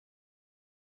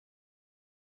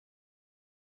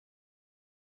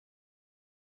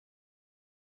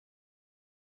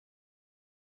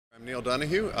I'm Neil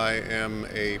Donahue. I am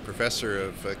a professor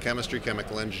of chemistry,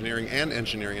 chemical engineering, and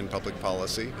engineering and public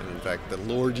policy, and in fact the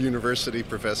Lord University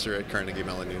professor at Carnegie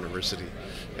Mellon University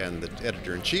and the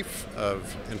editor-in-chief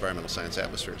of Environmental Science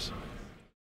Atmospheres.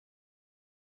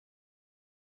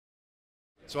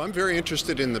 So I'm very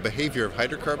interested in the behavior of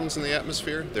hydrocarbons in the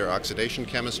atmosphere, their oxidation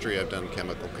chemistry. I've done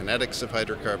chemical kinetics of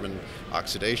hydrocarbon,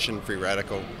 oxidation, free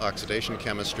radical oxidation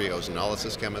chemistry,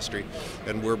 ozonolysis chemistry,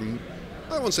 and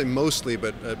I won't say mostly,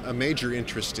 but a major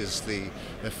interest is the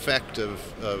effect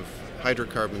of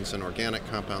hydrocarbons and organic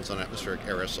compounds on atmospheric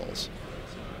aerosols.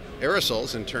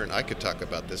 Aerosols, in turn, I could talk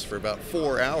about this for about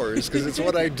 4 hours because it's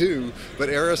what I do, but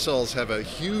aerosols have a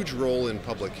huge role in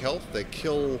public health. They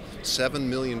kill 7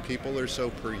 million people or so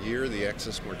per year, the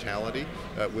excess mortality,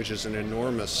 which is an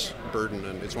enormous burden,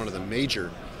 and it's one of the major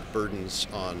burdens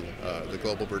on the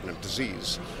global burden of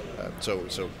disease. So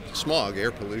smog,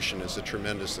 air pollution, is a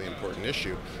tremendously important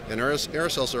issue. And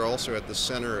aerosols are also at the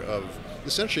center of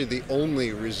essentially the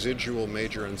only residual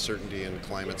major uncertainty in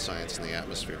climate science in the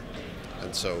atmosphere.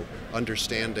 And so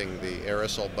understanding the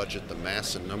aerosol budget, the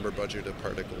mass and number budget of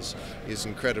particles, is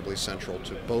incredibly central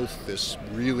to both this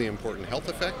really important health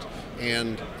effect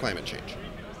and climate change.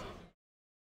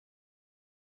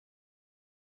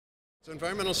 So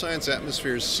Environmental Science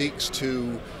Atmospheres seeks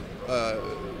to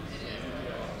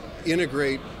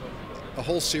integrate a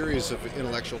whole series of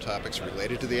intellectual topics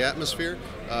related to the atmosphere,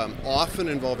 often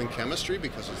involving chemistry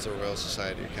because it's the Royal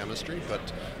Society of Chemistry,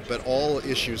 but all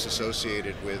issues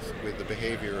associated with the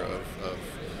behavior of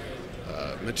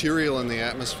material in the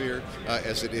atmosphere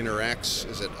as it interacts,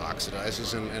 as it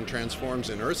oxidizes and transforms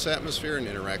in Earth's atmosphere and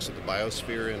interacts with the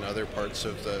biosphere and other parts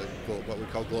of what we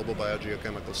call global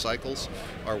biogeochemical cycles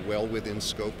are well within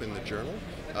scope in the journal,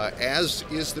 as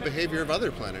is the behavior of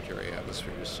other planetary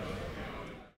atmospheres.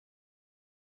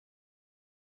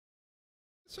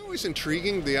 It's always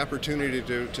intriguing. The opportunity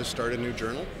to start a new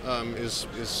journal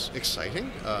is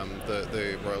exciting.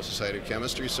 The Royal Society of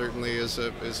Chemistry certainly is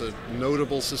a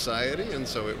notable society, and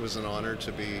so it was an honor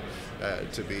to be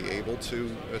able to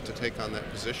take on that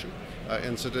position,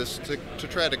 and so to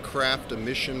try to craft a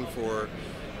mission for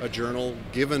a journal,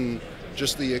 given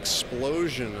just the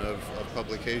explosion of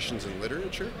publications and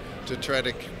literature, to try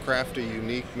to craft a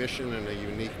unique mission and a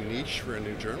unique niche for a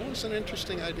new journal is an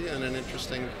interesting idea and an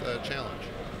interesting challenge.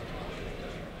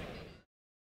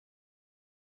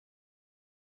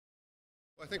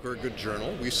 I think we're a good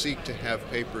journal. We seek to have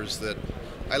papers that,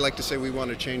 I like to say, we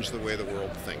want to change the way the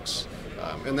world thinks.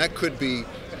 And that could be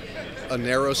a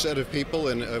narrow set of people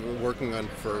and working on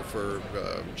for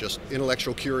just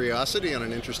intellectual curiosity on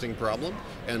an interesting problem,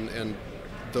 and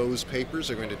those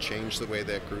papers are going to change the way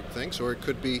that group thinks, or it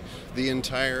could be the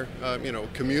entire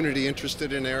community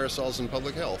interested in aerosols and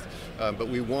public health. But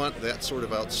we want that sort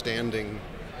of outstanding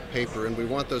paper, and we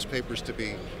want those papers to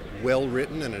be well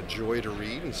written and a joy to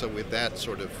read. And so with that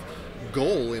sort of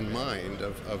goal in mind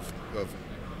of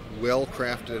well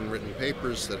crafted and written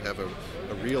papers that have a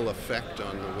real effect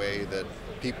on the way that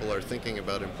people are thinking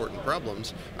about important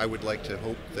problems, I would like to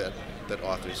hope that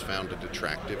authors found it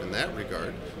attractive in that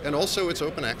regard. And also it's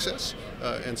open access,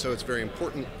 and so it's very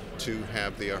important to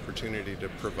have the opportunity to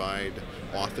provide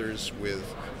authors with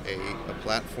a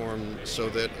platform so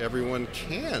that everyone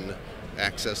can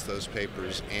access those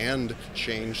papers and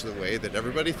change the way that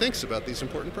everybody thinks about these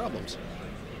important problems.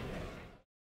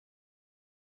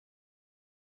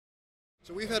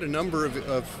 So we've had a number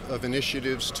of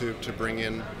initiatives to bring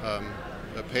in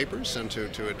papers and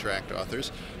to attract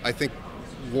authors. I think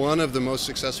one of the most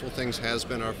successful things has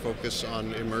been our focus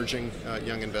on emerging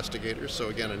young investigators. So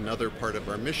again, another part of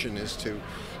our mission is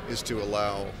to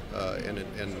allow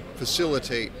and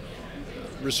facilitate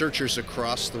researchers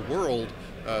across the world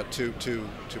to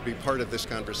be part of this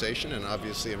conversation, and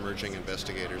obviously emerging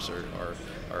investigators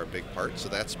are a big part, so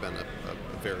that's been a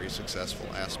very successful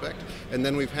aspect. And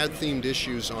then we've had themed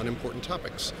issues on important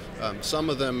topics. Some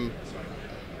of them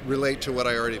relate to what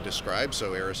I already described,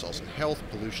 so aerosols and health,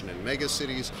 pollution in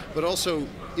megacities, but also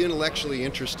intellectually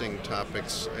interesting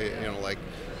topics, like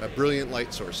brilliant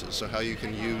light sources, so how you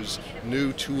can use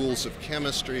new tools of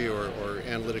chemistry or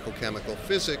analytical chemical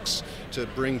physics to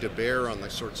bring to bear on the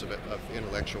sorts of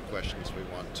intellectual questions we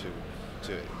want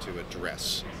to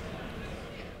address.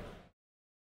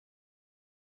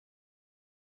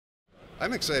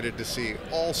 I'm excited to see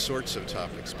all sorts of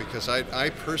topics because I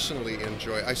personally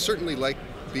I certainly like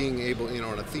being able,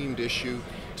 on a themed issue,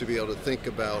 to be able to think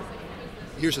about,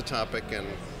 here's a topic, and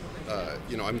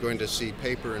I'm going to see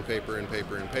paper and paper and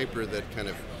paper and paper that kind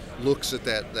of looks at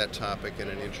that topic in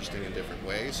an interesting and different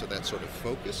way. So that sort of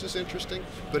focus is interesting.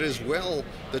 But as well,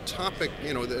 the topic,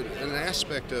 an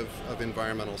aspect of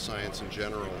environmental science in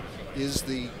general is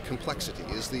the complexity,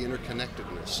 is the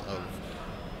interconnectedness of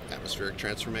atmospheric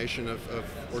transformation of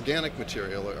organic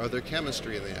material or other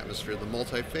chemistry in the atmosphere, the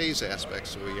multi-phase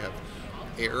aspects where you have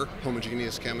air,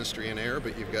 homogeneous chemistry in air,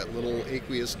 but you've got little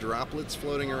aqueous droplets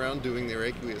floating around doing their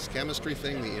aqueous chemistry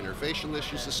thing, the interfacial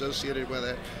issues associated with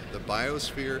that, the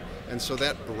biosphere, and so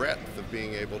that breadth of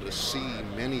being able to see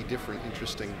many different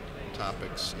interesting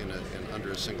topics in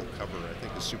under a single cover, I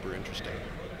think is super interesting.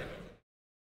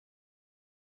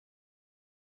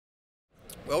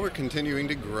 Well, we're continuing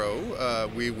to grow.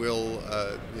 We will,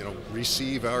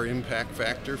 receive our impact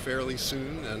factor fairly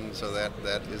soon, and so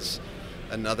that is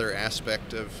another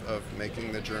aspect of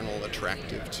making the journal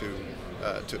attractive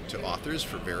to authors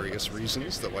for various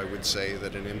reasons, though I would say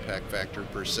that an impact factor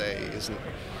per se isn't,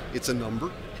 it's a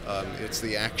number. It's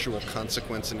the actual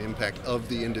consequence and impact of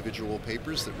the individual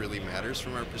papers that really matters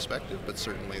from our perspective, but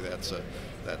certainly that's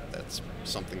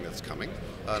something that's coming.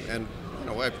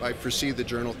 I foresee the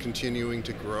journal continuing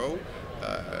to grow.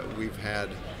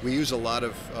 We use a lot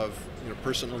of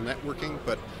personal networking,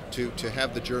 but to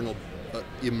have the journal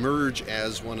emerge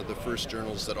as one of the first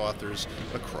journals that authors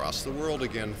across the world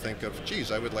again think of,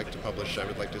 geez, I would like to publish, I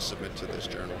would like to submit to this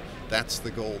journal. That's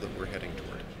the goal that we're heading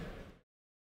toward.